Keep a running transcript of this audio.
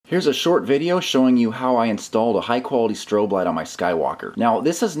Here's a short video showing you how I installed a high quality strobe light on my Skywalker. Now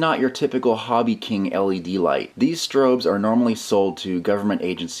this is not your typical HobbyKing LED light. These strobes are normally sold to government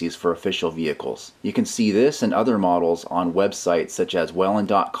agencies for official vehicles. You can see this and other models on websites such as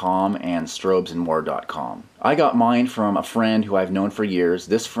Wellen.com and strobesandmore.com. I got mine from a friend who I've known for years.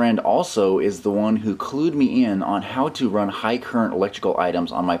 This friend also is the one who clued me in on how to run high current electrical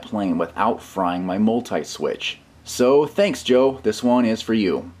items on my plane without frying my multi-switch. So thanks Joe, this one is for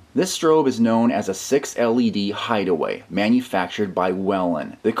you. This strobe is known as a 6 LED hideaway, manufactured by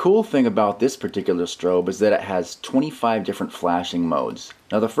Wellen. The cool thing about this particular strobe is that it has 25 different flashing modes.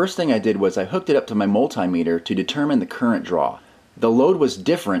 Now the first thing I did was I hooked it up to my multimeter to determine the current draw. The load was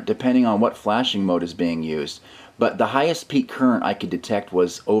different depending on what flashing mode is being used, but the highest peak current I could detect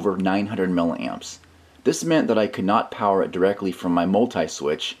was over 900 milliamps. This meant that I could not power it directly from my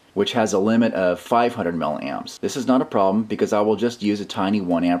multi-switch, which has a limit of 500 milliamps. This is not a problem because I will just use a tiny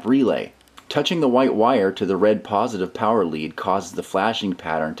 1 amp relay. Touching the white wire to the red positive power lead causes the flashing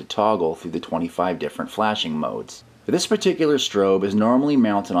pattern to toggle through the 25 different flashing modes. This particular strobe is normally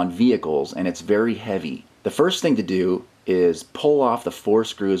mounted on vehicles and it's very heavy. The first thing to do is pull off the 4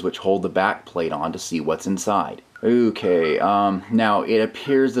 screws which hold the back plate on to see what's inside. Okay, now it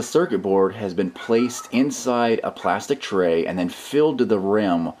appears the circuit board has been placed inside a plastic tray and then filled to the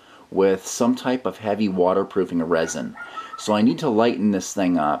rim with some type of heavy waterproofing resin. So I need to lighten this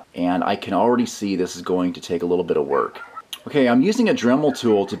thing up, and I can already see this is going to take a little bit of work. Okay, I'm using a Dremel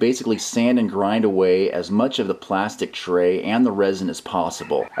tool to basically sand and grind away as much of the plastic tray and the resin as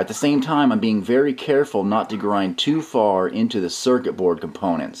possible. At the same time, I'm being very careful not to grind too far into the circuit board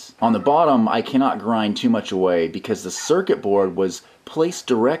components. On the bottom, I cannot grind too much away because the circuit board was placed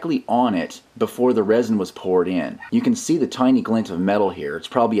directly on it before the resin was poured in. You can see the tiny glint of metal here. It's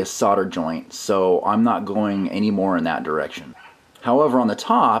probably a solder joint, so I'm not going any more in that direction. However, on the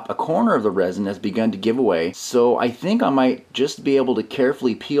top, a corner of the resin has begun to give away, so I think I might just be able to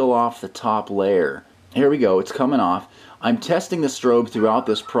carefully peel off the top layer. Here we go, it's coming off. I'm testing the strobe throughout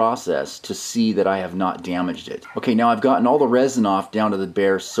this process to see that I have not damaged it. Okay, now I've gotten all the resin off down to the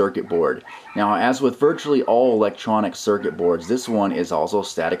bare circuit board. Now, as with virtually all electronic circuit boards, this one is also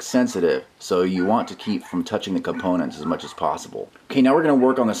static sensitive, so you want to keep from touching the components as much as possible. Okay, now we're going to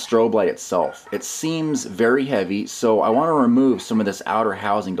work on the strobe light itself. It seems very heavy, so I want to remove some of this outer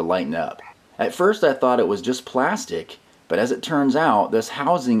housing to lighten up. At first I thought it was just plastic, but as it turns out, this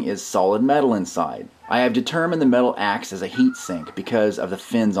housing is solid metal inside. I have determined the metal acts as a heat sink because of the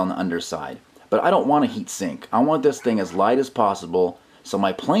fins on the underside. But I don't want a heat sink. I want this thing as light as possible so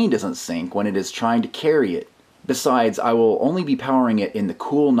my plane doesn't sink when it is trying to carry it. Besides, I will only be powering it in the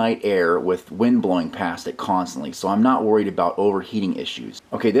cool night air with wind blowing past it constantly, so I'm not worried about overheating issues.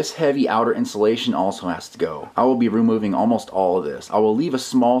 Okay, this heavy outer insulation also has to go. I will be removing almost all of this. I will leave a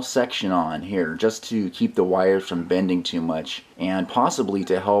small section on here just to keep the wires from bending too much and possibly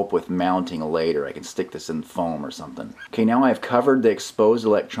to help with mounting later. I can stick this in foam or something. Okay, now I've covered the exposed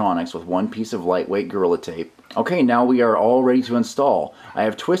electronics with one piece of lightweight Gorilla Tape. Okay, now we are all ready to install. I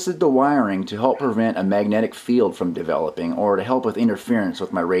have twisted the wiring to help prevent a magnetic field from developing or to help with interference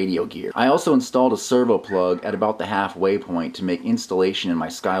with my radio gear. I also installed a servo plug at about the halfway point to make installation in my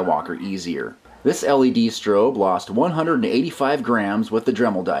Skywalker easier. This LED strobe lost 185 grams with the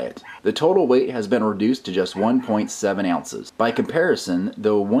Dremel diet. The total weight has been reduced to just 1.7 ounces. By comparison,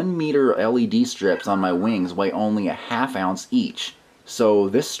 the 1 meter LED strips on my wings weigh only a ½ ounce each. So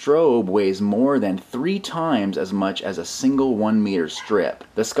this strobe weighs more than 3 times as much as a single 1 meter strip.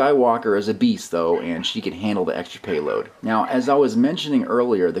 The Skywalker is a beast though, and she can handle the extra payload. Now, as I was mentioning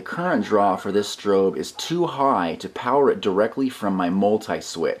earlier, the current draw for this strobe is too high to power it directly from my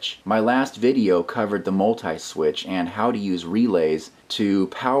multi-switch. My last video covered the multi-switch and how to use relays to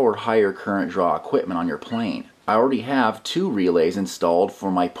power higher current draw equipment on your plane. I already have 2 relays installed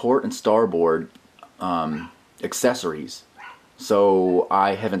for my port and starboard accessories. So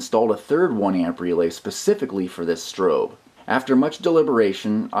I have installed a third 1 amp relay specifically for this strobe. After much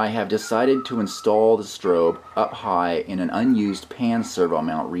deliberation, I have decided to install the strobe up high in an unused pan servo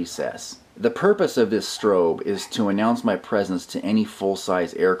mount recess. The purpose of this strobe is to announce my presence to any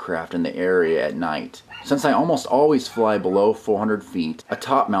full-size aircraft in the area at night. Since I almost always fly below 400 feet, a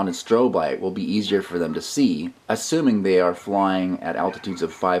top-mounted strobe light will be easier for them to see, assuming they are flying at altitudes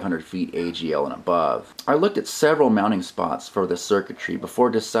of 500 feet AGL and above. I looked at several mounting spots for the circuitry before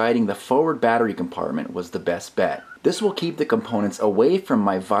deciding the forward battery compartment was the best bet. This will keep the components away from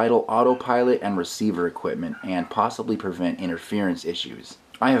my vital autopilot and receiver equipment and possibly prevent interference issues.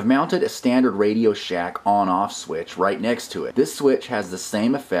 I have mounted a standard Radio Shack on-off switch right next to it. This switch has the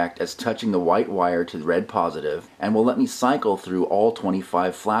same effect as touching the white wire to the red positive and will let me cycle through all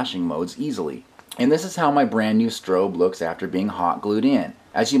 25 flashing modes easily. And this is how my brand new strobe looks after being hot glued in.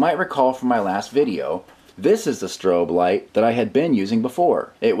 As you might recall from my last video, this is the strobe light that I had been using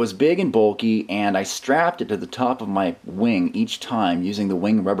before. It was big and bulky, and I strapped it to the top of my wing each time using the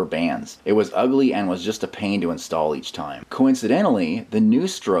wing rubber bands. It was ugly and was just a pain to install each time. Coincidentally, the new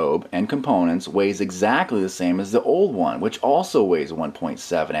strobe and components weighs exactly the same as the old one, which also weighs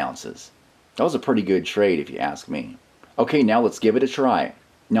 1.7 ounces. That was a pretty good trade if you ask me. Okay, now let's give it a try.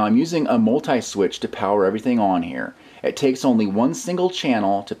 Now I'm using a multi-switch to power everything on here. It takes only one single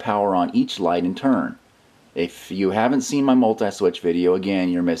channel to power on each light in turn. If you haven't seen my multi-switch video, again,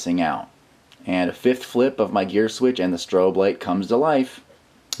 you're missing out. And a fifth flip of my gear switch and the strobe light comes to life.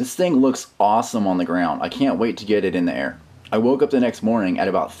 This thing looks awesome on the ground. I can't wait to get it in the air. I woke up the next morning at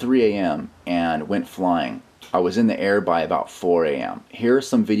about 3 a.m. and went flying. I was in the air by about 4 a.m. Here are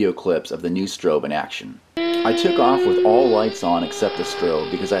some video clips of the new strobe in action. I took off with all lights on except the strobe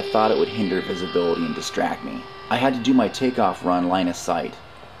because I thought it would hinder visibility and distract me. I had to do my takeoff run line of sight,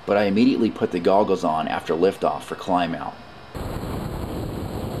 but I immediately put the goggles on after liftoff for climb out.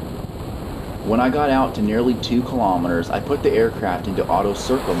 When I got out to nearly 2 kilometers, I put the aircraft into auto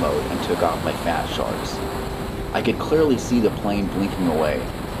circle mode and took off my fat sharks. I could clearly see the plane blinking away,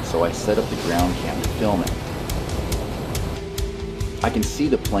 so I set up the ground cam to film it. I can see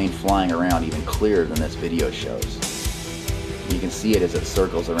the plane flying around even clearer than this video shows. You can see it as it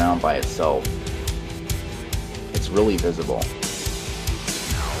circles around by itself. It's really visible.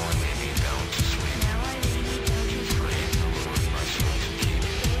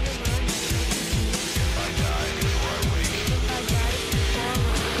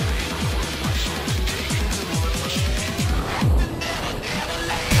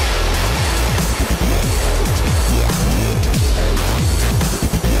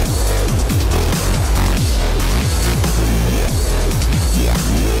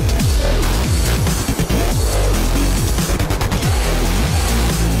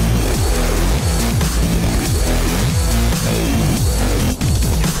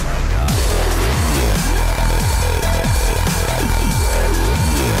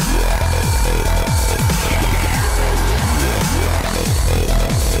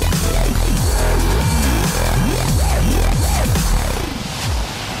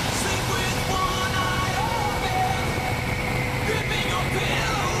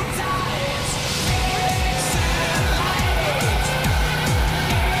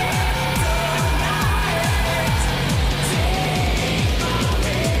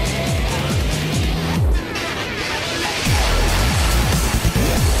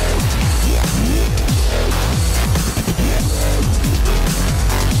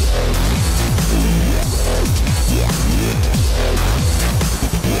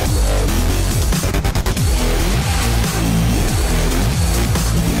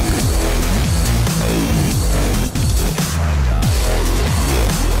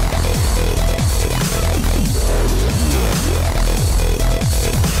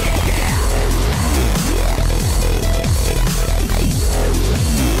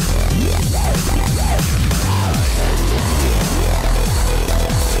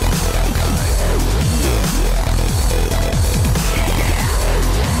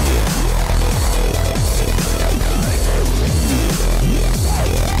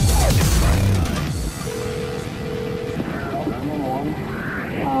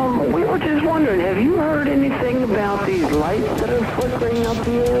 Have you heard anything about these lights that are flickering up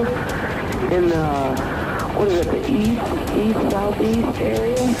here in the, what is it, the east-southeast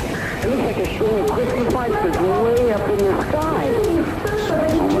area? It looks like a string of Christmas lights that's way up in the sky.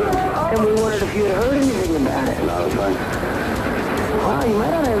 And we wondered if you had heard anything about it. No, thanks. Wow, you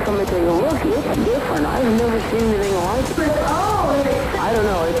might not have come to take a look. It's different. I've never seen anything like it. I don't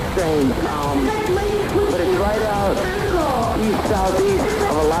know, it's strange. But it's right out east-southeast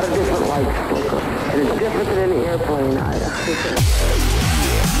of a lot of different lights flicker. And it's different than any airplane either.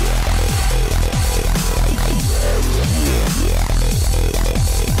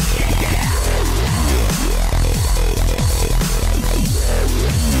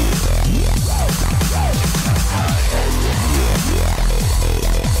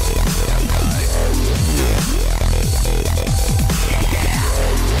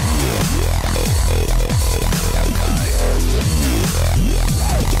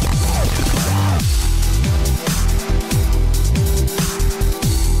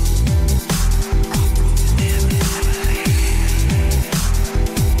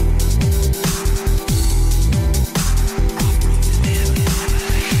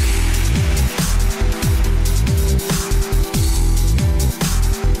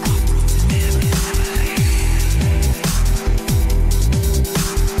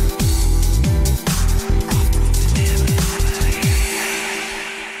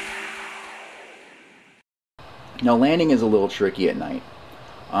 Now landing is a little tricky at night.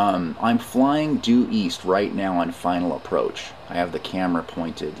 I'm flying due east right now on final approach. I have the camera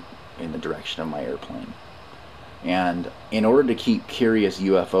pointed in the direction of my airplane. And in order to keep curious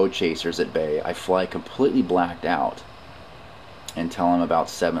UFO chasers at bay, I fly completely blacked out until I'm about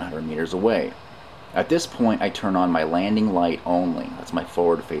 700 meters away. At this point, I turn on my landing light only. That's my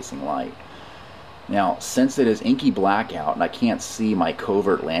forward-facing light. Now, since it is inky blackout and I can't see my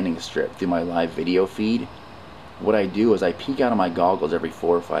covert landing strip through my live video feed, what I do is I peek out of my goggles every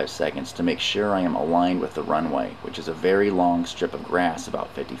 4 or 5 seconds to make sure I am aligned with the runway, which is a very long strip of grass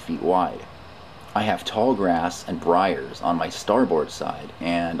about 50 feet wide. I have tall grass and briars on my starboard side,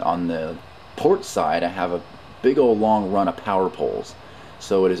 and on the port side I have a big old long run of power poles,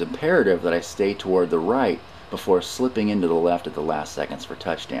 so it is imperative that I stay toward the right before slipping into the left at the last seconds for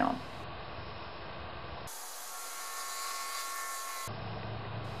touchdown.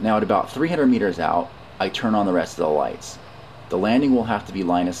 Now at about 300 meters out, I turn on the rest of the lights. The landing will have to be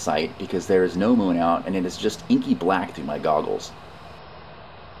line of sight because there is no moon out and it is just inky black through my goggles.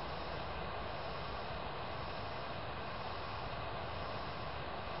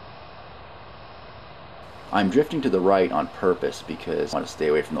 I'm drifting to the right on purpose because I want to stay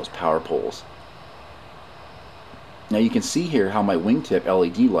away from those power poles. Now you can see here how my wingtip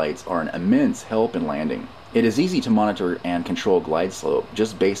LED lights are an immense help in landing. It is easy to monitor and control glide slope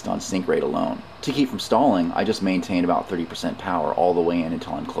just based on sync rate alone. To keep from stalling, I just maintain about 30% power all the way in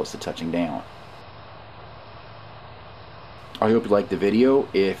until I'm close to touching down. I hope you liked the video.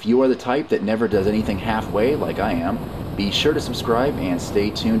 If you are the type that never does anything halfway like I am, be sure to subscribe and stay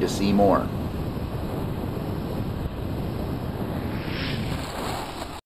tuned to see more.